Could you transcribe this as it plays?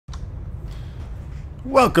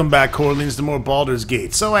Welcome back, Corlins, to more Baldur's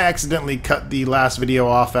Gate. So I accidentally cut the last video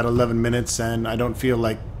off at 11 minutes, and I don't feel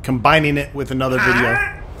like combining it with another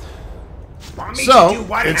video. So,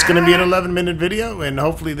 it's going to be an 11-minute video, and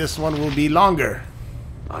hopefully this one will be longer.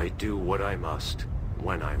 I do what I must,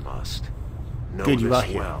 when I must. Know Good, you are this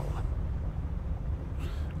here. well.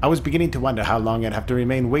 I was beginning to wonder how long I'd have to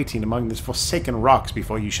remain waiting among these forsaken rocks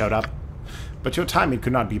before you showed up. But your timing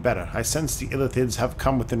could not be better. I sense the Illithids have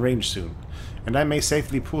come within range soon, and I may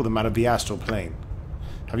safely pull them out of the astral plane.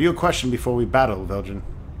 Have you a question before we battle, Veldrin?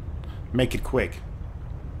 Make it quick.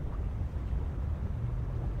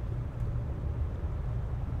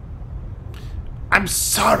 I'm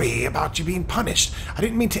sorry about you being punished. I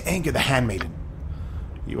didn't mean to anger the handmaiden.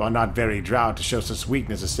 You are not very drow to show such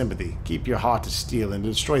weakness or sympathy. Keep your heart of steel and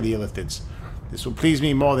destroy the Illithids. This will please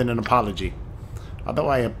me more than an apology. Although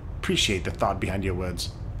I appreciate the thought behind your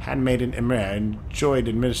words. Handmaiden Emre enjoyed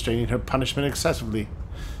administering her punishment excessively.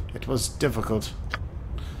 It was difficult.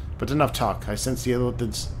 But enough talk. I sense the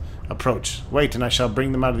Illithids approach. Wait, and I shall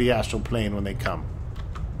bring them out of the astral plane when they come.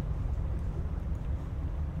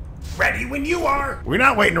 Ready when you are! We're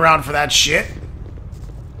not waiting around for that shit.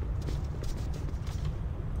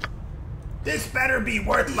 This better be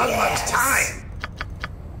worth Mugmug's time!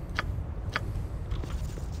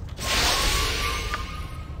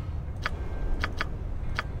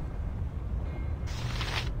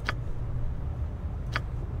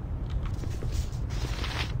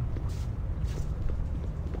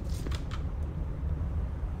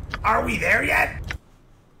 Are we there yet?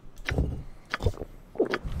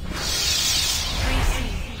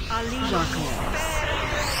 I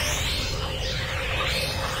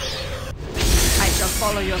shall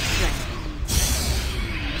follow your strength.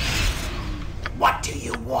 What do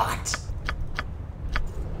you want?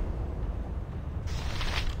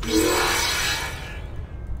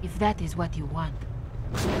 If that is what you want.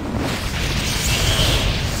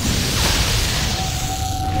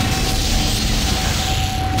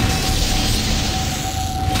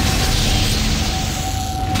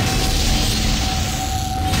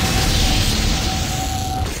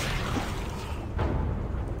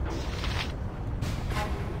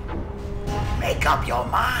 Make up your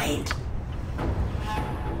mind.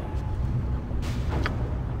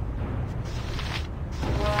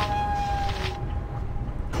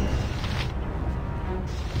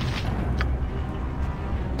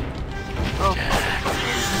 Hold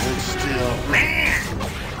still. Man!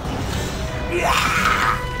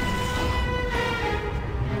 Yeah!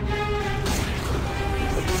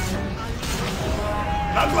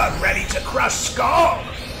 Mugmug ready to crush Skull!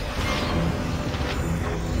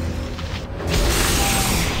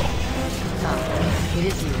 It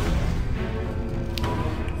is you.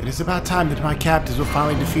 It is about time that my captives were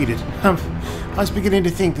finally defeated. Humph. I was beginning to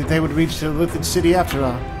think that they would reach the Lithid city after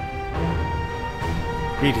all.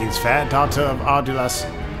 Greetings, fair daughter of Ardulas.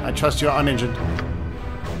 I trust you are uninjured.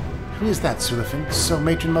 Who is that, Sulafin? So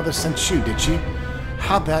Matron Mother sent you, did she?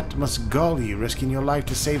 How that must gall you, risking your life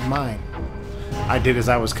to save mine. I did as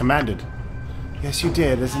I was commanded. Yes, you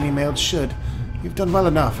did, as any male should. You've done well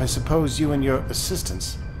enough, I suppose, you and your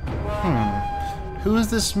assistants. Who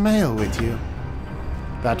is this male with you?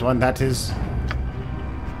 That one, that is...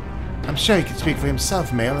 I'm sure he can speak for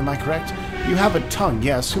himself, male, am I correct? You have a tongue,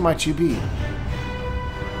 yes. Who might you be?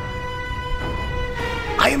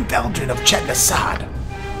 I am Baldur of Chetnasad.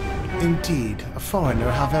 Indeed, a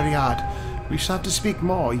foreigner, how very odd. We shall have to speak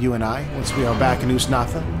more, you and I, once we are back in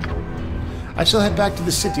Usnatha. I shall head back to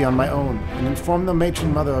the city on my own, and inform the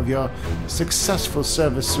matron mother of your successful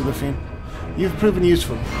service, Sulafin. You've proven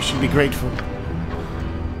useful. You should be grateful.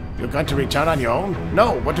 You're going to reach out on your own?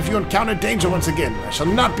 No, what if you encounter danger once again? I shall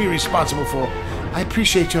not be responsible for... I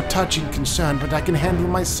appreciate your touch and concern, but I can handle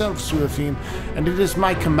myself, Sulafin, and it is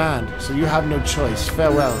my command, so you have no choice.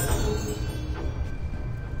 Farewell.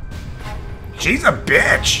 She's a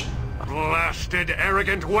bitch! Blasted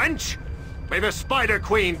arrogant wench! May the Spider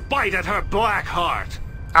Queen bite at her black heart!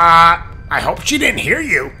 I hope she didn't hear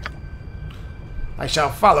you. I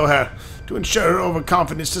shall follow her, to ensure her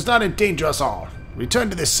overconfidence does not endanger us all. Return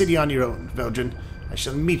to the city on your own, Veldrin. I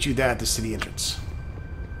shall meet you there at the city entrance.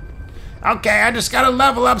 Okay, I just gotta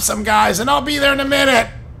level up some guys, and I'll be there in a minute.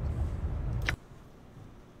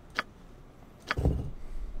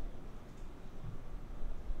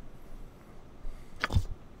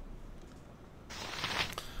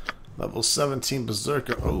 Level 17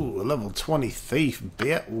 Berserker. Oh, a level 20 Thief.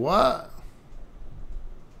 Bet what?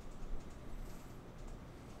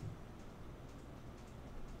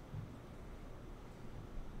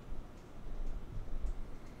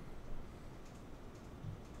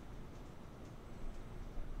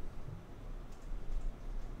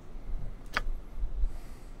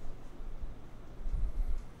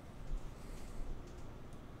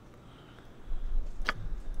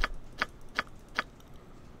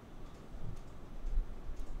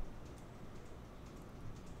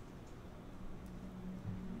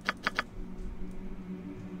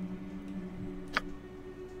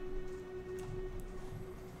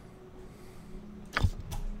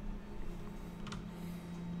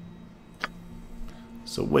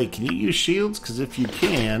 So wait, can you use shields? Because if you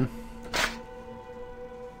can...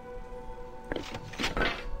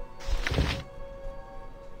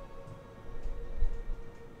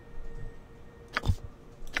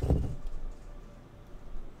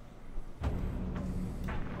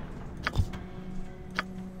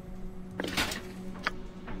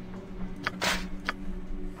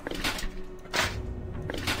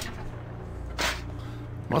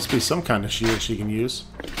 Must be some kind of shield she can use.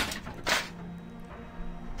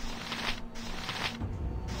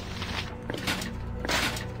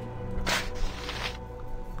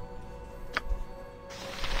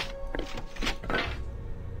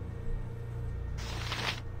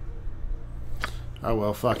 Oh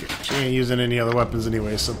well, fuck it. She ain't using any other weapons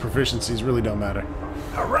anyway, so proficiencies really don't matter.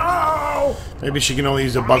 Hello? Maybe she can only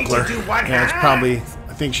use a buckler. to do what, Yeah, it's huh? probably...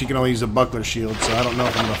 I think she can only use a buckler shield, so I don't know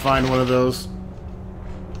if I'm gonna find one of those.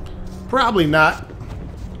 Probably not.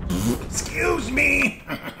 Excuse me.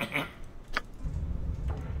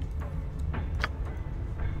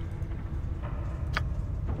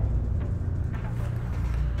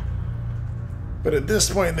 But at this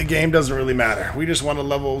point in the game, doesn't really matter. We just want a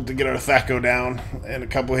level to get our Thaco down and a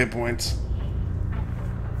couple hit points.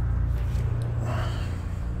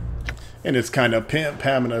 And it's kind of pimp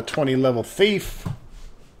having a 20 level thief.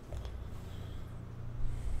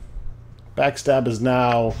 Backstab is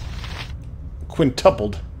now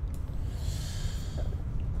quintupled.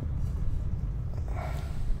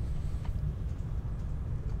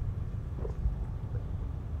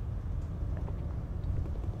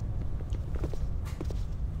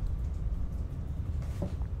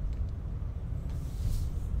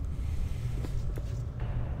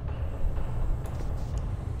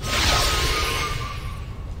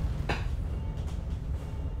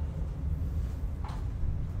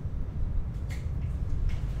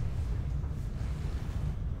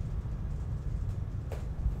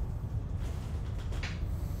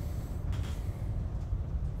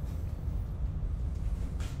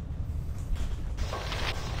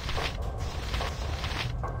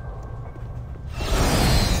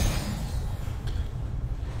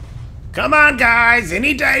 Come on, guys.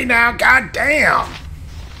 Any day now. God damn.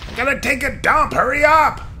 I'm gonna take a dump. Hurry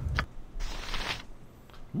up.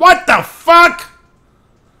 What the fuck?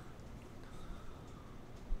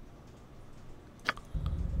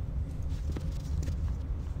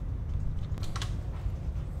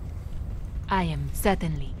 I am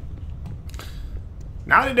certainly.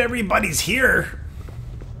 Now that everybody's here,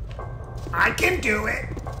 I can do it.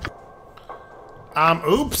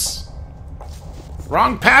 Oops.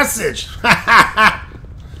 Wrong passage.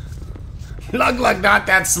 Lug not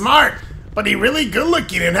that smart, but he really good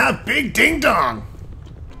looking and have big ding dong.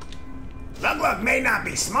 Lug may not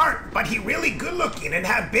be smart, but he really good looking and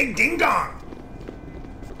have big ding dong.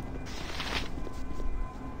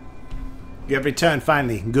 You have returned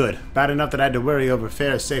finally. Good. Bad enough that I had to worry over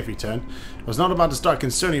Fair's safe return. I was not about to start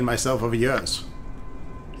concerning myself over yours.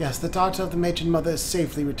 Yes, the daughter of the matron mother is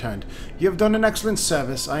safely returned. You have done an excellent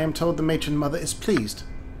service. I am told the matron mother is pleased.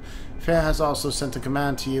 Fair has also sent a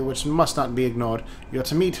command to you which must not be ignored. You are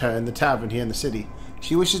to meet her in the tavern here in the city.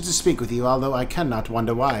 She wishes to speak with you, although I cannot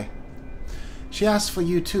wonder why. She asks for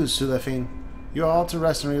you too, Sulafine. You are all to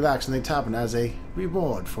rest and relax in the tavern as a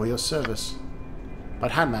reward for your service.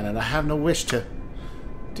 But Handman, I have no wish to...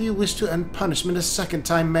 Do you wish to end punishment a second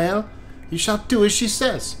time, Male? You shall do as she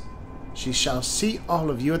says. She shall see all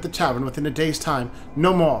of you at the tavern within a day's time.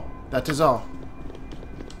 No more. That is all.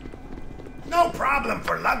 No problem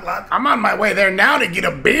for Lug. I'm on my way there now to get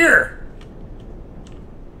a beer.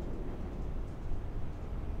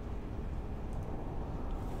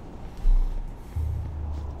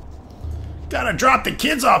 Gotta drop the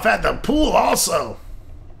kids off at the pool also.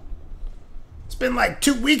 It's been like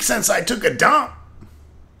 2 weeks since I took a dump.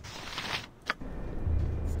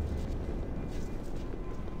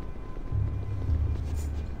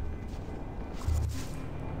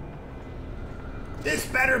 This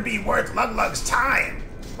better be worth Lug's time.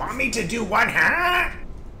 Want me to do what, huh?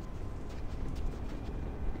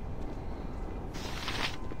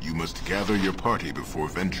 You must gather your party before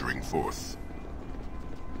venturing forth.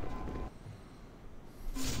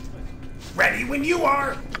 Ready when you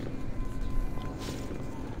are.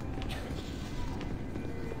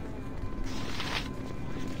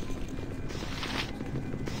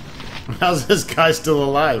 How's this guy still Do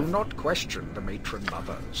alive? not question the matron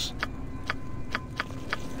mothers.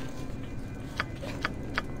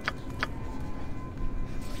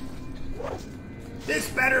 This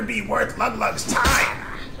better be worth Lug's time.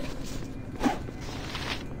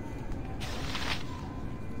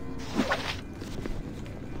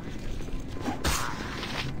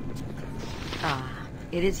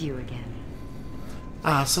 It is you again.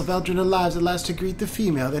 Ah, so Veldrin arrives at last to greet the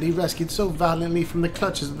female that he rescued so valiantly from the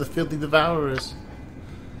clutches of the filthy devourers.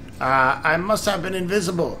 I must have been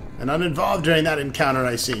invisible and uninvolved during that encounter,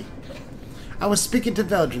 I see. I was speaking to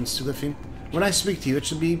Veldrin, Sulafin. When I speak to you, it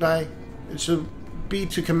shall be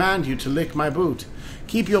to command you to lick my boot.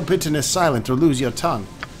 Keep your bitterness silent or lose your tongue.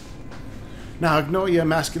 Now ignore your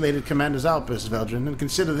emasculated commander's outburst, Veldrin, and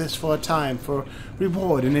consider this for a time for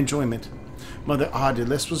reward and enjoyment. Mother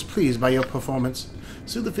Ardulis was pleased by your performance.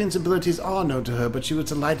 Sulafin's abilities are known to her, but she was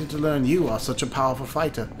delighted to learn you are such a powerful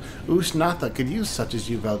fighter. Ushnatha could use such as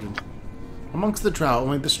you, Veldrin. Amongst the drow,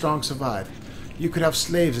 only the strong survive. You could have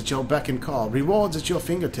slaves at your beck and call, rewards at your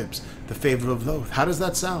fingertips, the favor of Loth. How does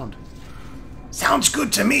that sound? Sounds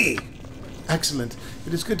good to me. Excellent.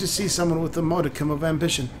 It is good to see someone with a modicum of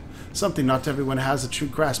ambition. Something not everyone has a true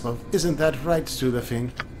grasp of. Isn't that right,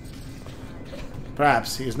 Sulafin?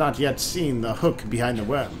 Perhaps he has not yet seen the hook behind the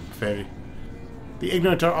worm, Fairy. The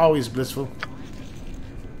ignorant are always blissful.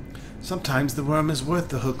 Sometimes the worm is worth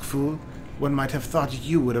the hook, fool. One might have thought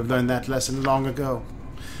you would have learned that lesson long ago.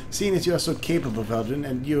 Seeing as you are so capable, Veldrin,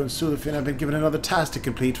 and you and Sulafin have been given another task to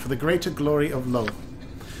complete for the greater glory of Loth.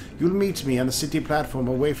 You'll meet me on the city platform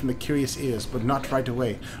away from the curious ears, but not right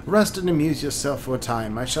away. Rest and amuse yourself for a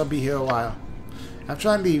time. I shall be here a while. After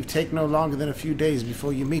I leave, take no longer than a few days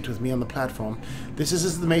before you meet with me on the platform. This is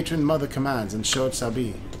as the matron mother commands, and so it shall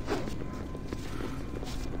be.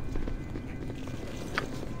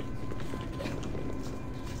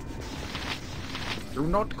 Do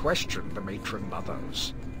not question the matron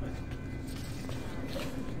mothers.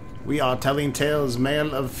 We are telling tales,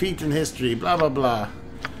 male of feat in history, blah blah blah.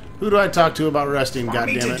 Who do I talk to about resting, Want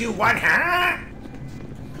me to goddammit? do what, huh?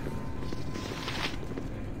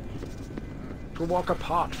 To walk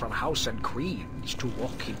apart from house and queens, to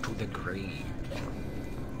walk into the grave.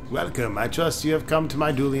 Welcome. I trust you have come to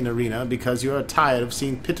my dueling arena because you are tired of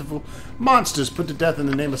seeing pitiful monsters put to death in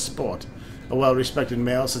the name of sport. A well-respected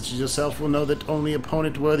male such as yourself will know that only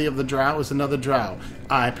opponent worthy of the drow is another drow.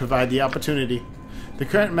 I provide the opportunity. The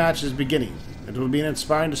current match is beginning. It will be an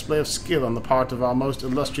inspiring display of skill on the part of our most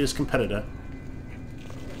illustrious competitor.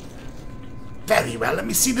 Very well, let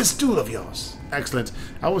me see this duel of yours. Excellent.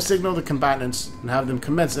 I will signal the combatants and have them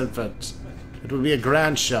commence efforts. It will be a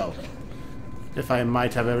grand show. If I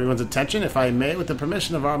might have everyone's attention, if I may, with the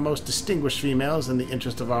permission of our most distinguished females and the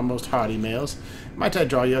interest of our most hardy males, might I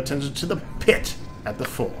draw your attention to the pit at the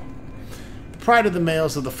fore. The pride of the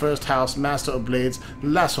males of the first house, Master of Blades,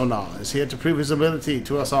 Lassonar, is here to prove his ability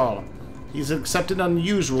to us all. He has accepted an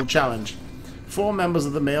unusual challenge. 4 members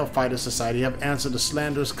of the Male Fighter Society have answered a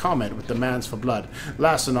slanderous comment with demands for blood.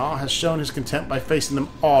 Lassonar has shown his contempt by facing them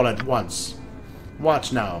all at once.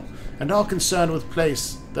 Watch now, and all concerned with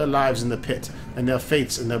place their lives in the pit, and their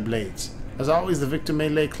fates in their blades. As always, the victor may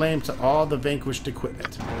lay claim to all the vanquished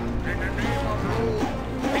equipment.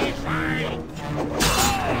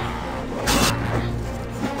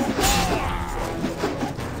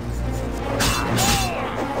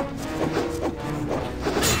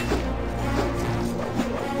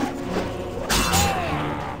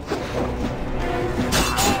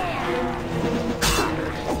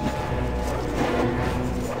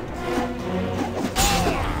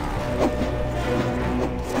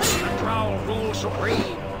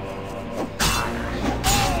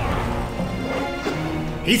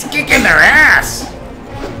 He's kicking their ass!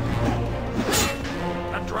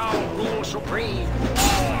 The drow rule supreme.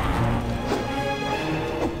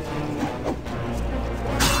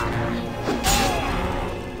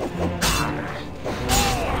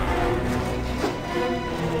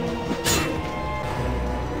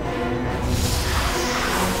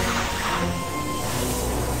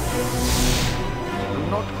 Do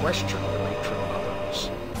not question the matron mothers.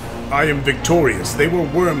 I am victorious. They were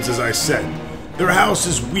worms, as I said. Their house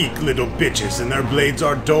is weak, little bitches, and their blades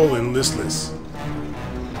are dull and listless.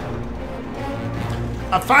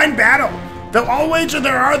 A fine battle, though I'll wager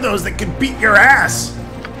there are those that could beat your ass.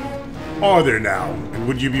 Are there now? And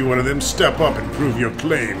would you be one of them? Step up and prove your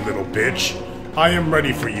claim, little bitch. I am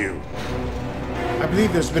ready for you. I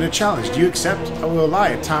believe there's been a challenge. Do you accept? I will allow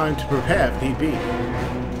you time to prepare if need be.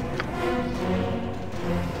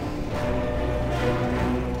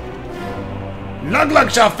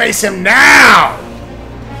 Luglug shall face him now!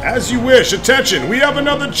 As you wish. Attention, we have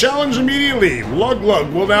another challenge immediately.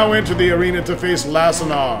 Luglug will now enter the arena to face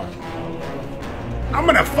Lassonar. I'm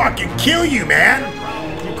gonna fucking kill you, man!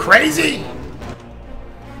 You crazy?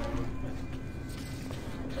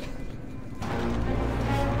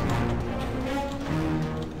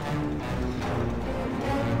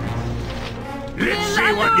 Let's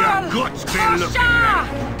see what your guts been looking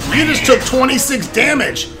at. You just took 26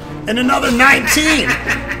 damage and another 19.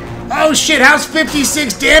 Oh shit, how's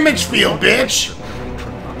 56 damage feel, bitch?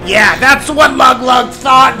 Yeah, that's what Lug Lug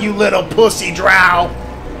thought, you little pussy drow.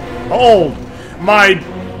 Oh, my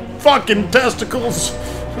fucking testicles.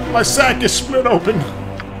 My sack is split open.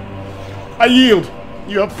 I yield.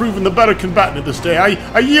 You have proven the better combatant this day.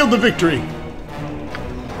 I yield the victory.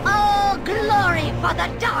 Oh, glory for the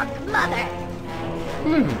Dark Mother!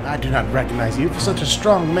 I do not recognize you. For such a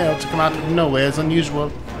strong male to come out of nowhere is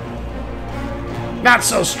unusual. Not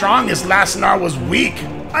so strong as Lassinar was weak.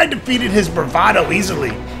 I defeated his bravado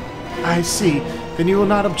easily. I see. Then you will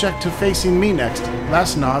not object to facing me next.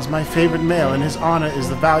 Lassinar is my favorite male, and his honor is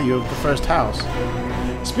the value of the first house.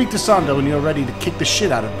 Speak to Sonda when you are ready to kick the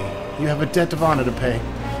shit out of me. You have a debt of honor to pay.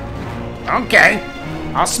 Okay.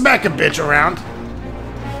 I'll smack a bitch around.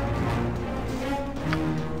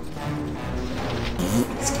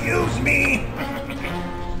 Excuse me.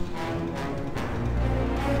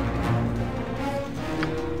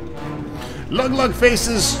 Lug Lug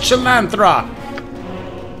faces Chilanthra.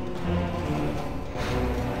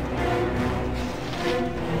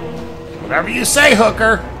 Whatever you say,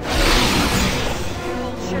 hooker.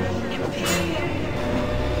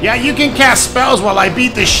 Yeah, you can cast spells while I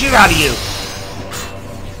beat the shit out of you.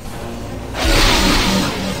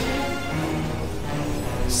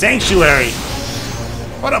 Sanctuary.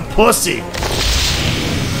 What a pussy.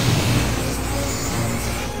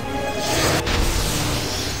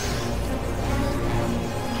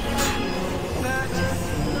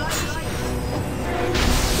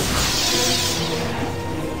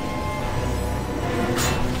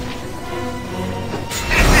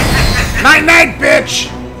 Night night, bitch!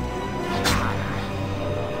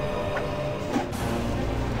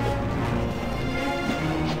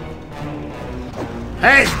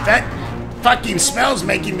 Hey, that fucking smell's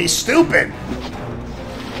making me stupid.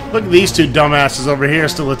 Look at these two dumbasses over here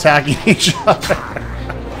still attacking each other.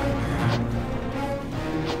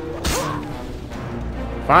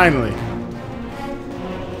 Finally.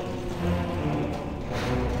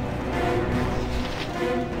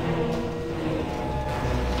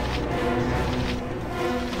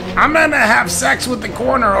 I'm gonna have sex with the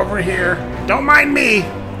corner over here. Don't mind me.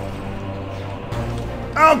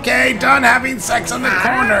 Okay, done having sex on the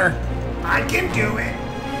corner. I can do it.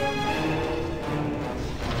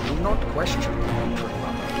 Do not question the matron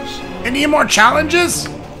mothers. Any more challenges?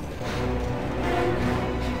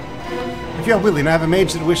 If you are willing, I have a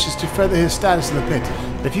mage that wishes to further his status in the pit.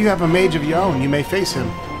 If you have a mage of your own, you may face him.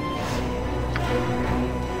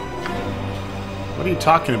 What are you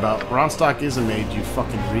talking about? Ronstock is a mage, you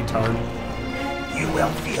fucking retard. You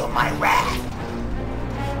will feel my wrath.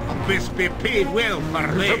 This be paid well for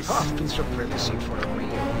The this. path to supremacy for a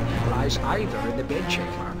male lies either in the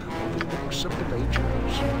bedchamber or the books of the pages.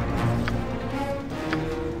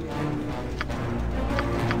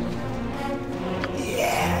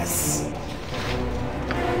 Yes.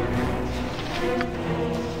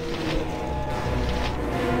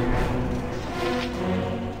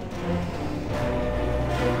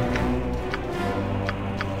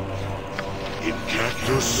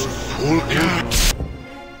 Cactus Polecat.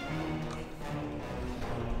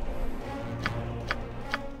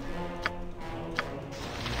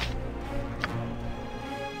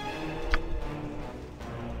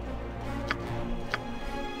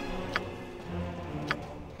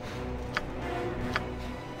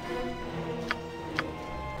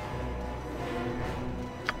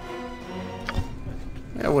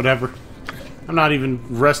 Yeah, whatever. I'm not even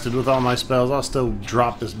rested with all my spells. I'll still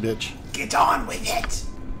drop this bitch. Get on with it.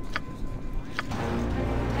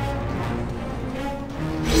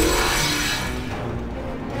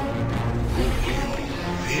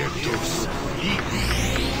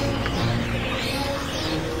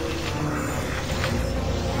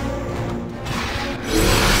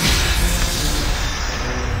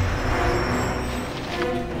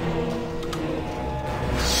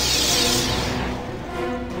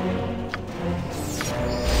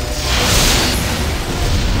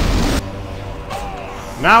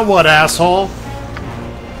 Now what, asshole?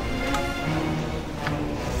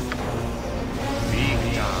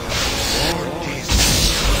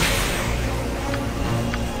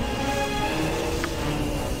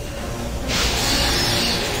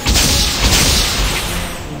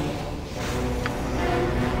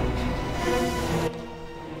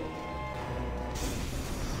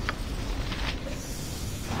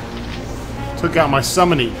 Took out my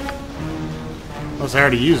summoning. Unless I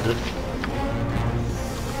already used it.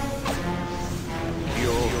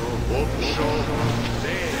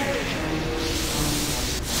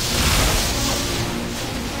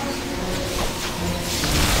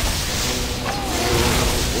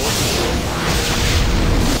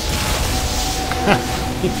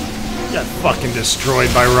 Got fucking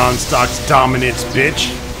destroyed by Ronstock's dominance,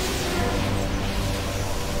 bitch.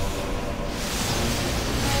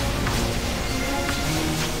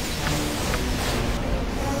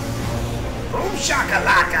 Boom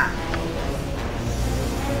shakalaka!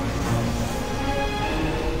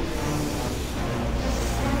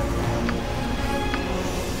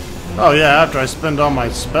 Oh yeah, after I spend all my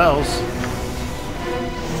spells.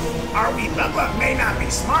 Arwie Luglug may not be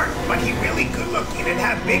smart, but he really good looking and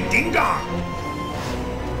have big ding dong.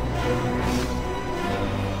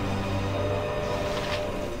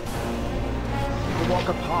 To walk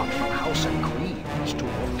apart from house and queens to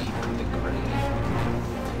walk into the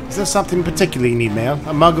grave. Is there something in particular you need, Mail?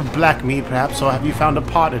 A mug of black mead, perhaps, or have you found a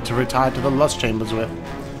partner to retire to the lust chambers with?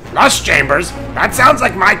 Lust chambers? That sounds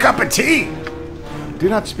like my cup of tea. Do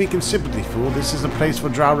not speak insipidly, fool. This is a place for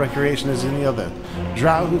drow recreation as any other.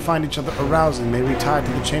 Drow who find each other arousing may retire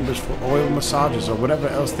to the chambers for oil massages or whatever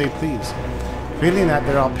else they please. Failing that,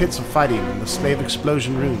 there are pits of fighting in the slave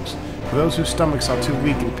explosion rooms for those whose stomachs are too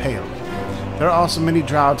weak and pale. There are also many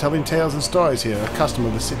drow telling tales and stories here, a custom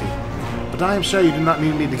of the city. But I am sure you do not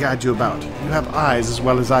need me to guide you about. You have eyes as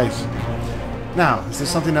well as ice. Now, is there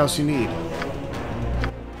something else you need?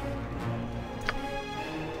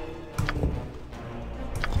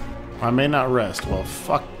 I may not rest. Well,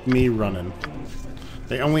 fuck me running.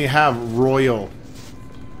 They only have royal.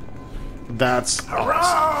 That's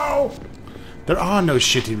Hello! There are no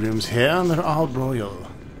shitty rooms here. They're all royal.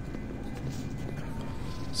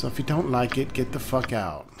 So if you don't like it, get the fuck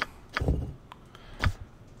out.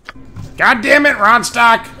 God damn it,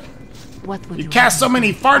 Ronstock! What would You you cast so want? many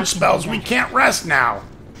I fart can spells, do we that. can't rest now.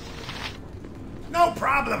 No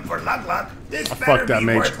problem for Luglug. This I better fucked that be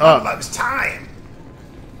mage worth up. Luglug's time.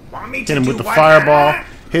 Want me to Hit him do with the what? fireball. Huh?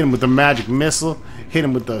 Hit him with the magic missile. Hit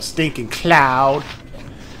him with the stinking cloud.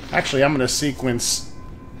 Actually, I'm gonna sequence.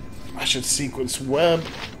 I should sequence web,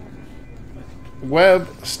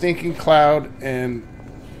 stinking cloud, and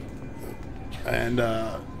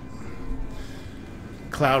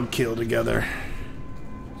cloud kill together.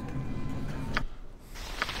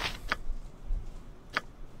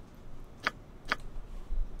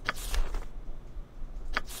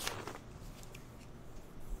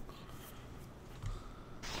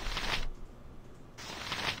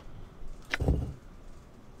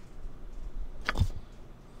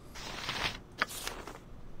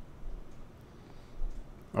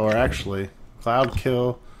 Or actually, cloud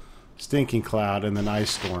kill, stinking cloud, and then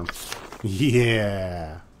ice storm.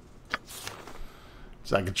 Yeah.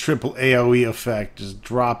 It's like a triple AoE effect. Just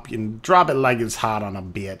drop it like it's hot on a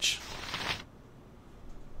bitch.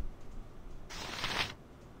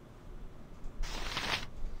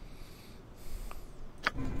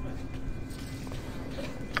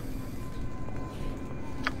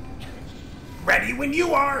 Ready when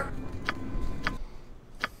you are.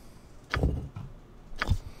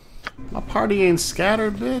 My party ain't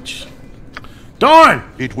scattered, bitch. Darn!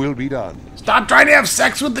 It will be done. Stop trying to have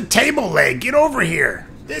sex with the table leg. Get over here.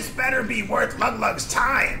 This better be worth Luglug's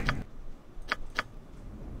time.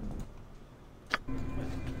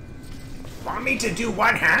 Want me to do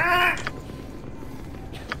what, huh?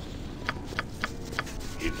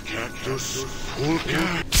 In cactus, full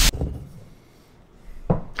cat.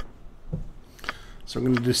 So we're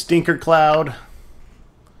gonna do stinker cloud,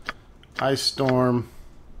 ice storm.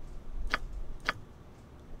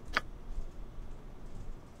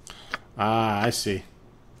 Ah, I see.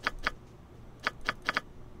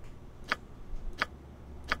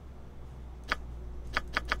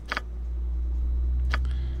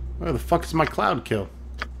 Where the fuck is my cloud kill?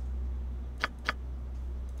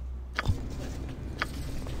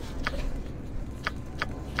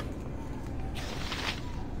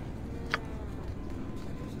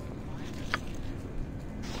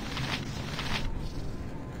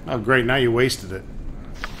 Oh great, now you wasted it.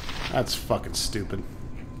 That's fucking stupid.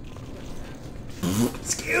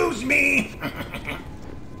 Excuse me.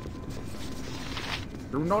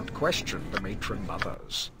 Do not question the matron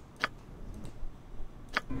mothers.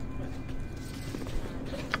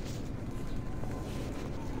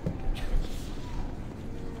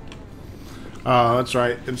 Oh, that's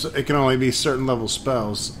right. It can only be certain level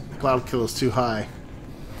spells. Cloud kill is too high.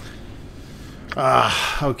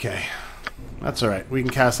 Ah, okay. That's alright. We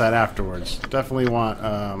can cast that afterwards. Definitely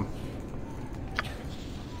want,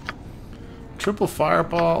 triple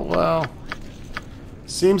fireball, well,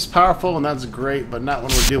 seems powerful and that's great, but not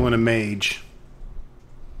when we're dealing a mage.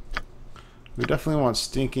 We definitely want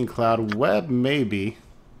stinking cloud. Web, maybe.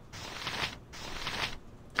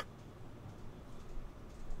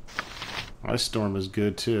 Ice storm is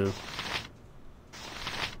good too.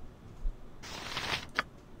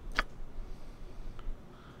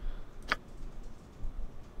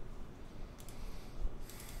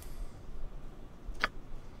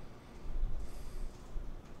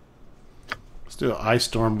 do an ice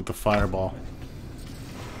storm with the fireball.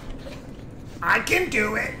 I can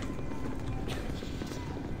do it.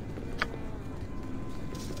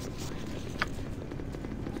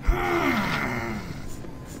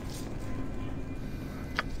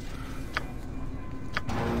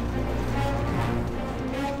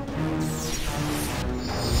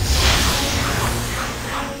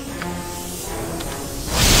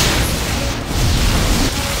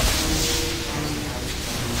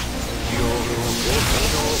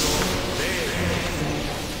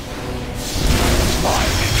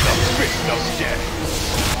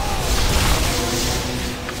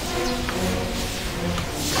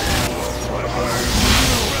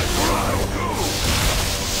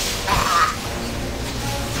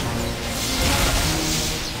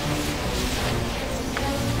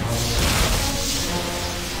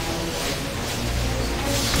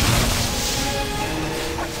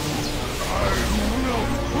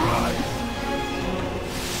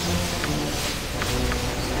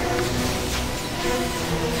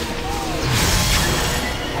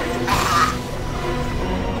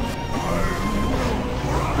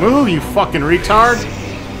 Move, you fucking retard!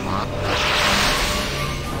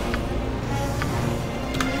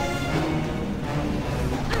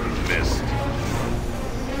 Missed.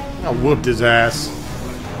 I whooped his ass.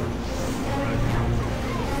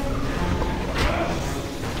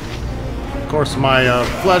 Of course, my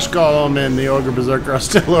flesh golem and the ogre berserker are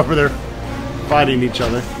still over there fighting each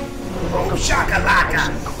other. Oh,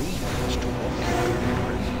 shakalaka!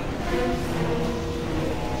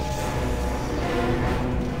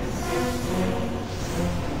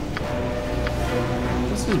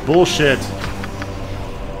 This is bullshit.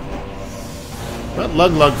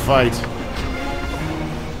 Let Lug fight.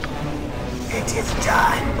 It is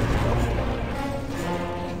done.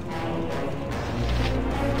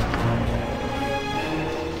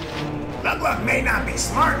 Lug may not be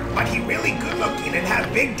smart, but he really good looking and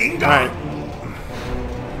have big ding dong. Alright.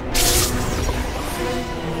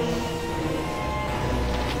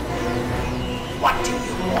 What do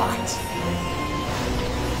you want?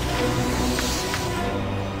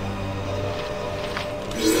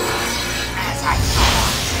 As I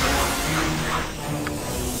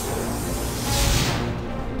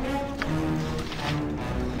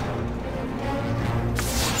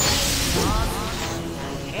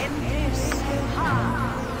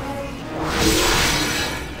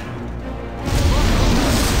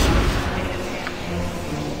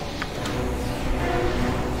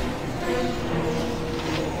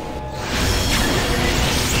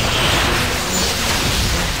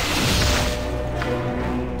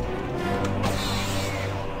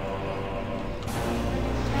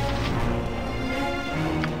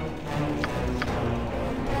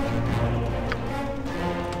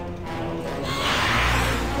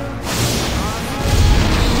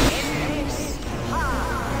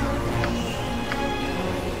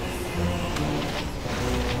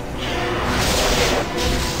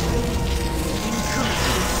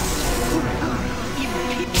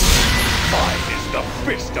Mine is the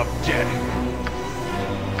fist of death.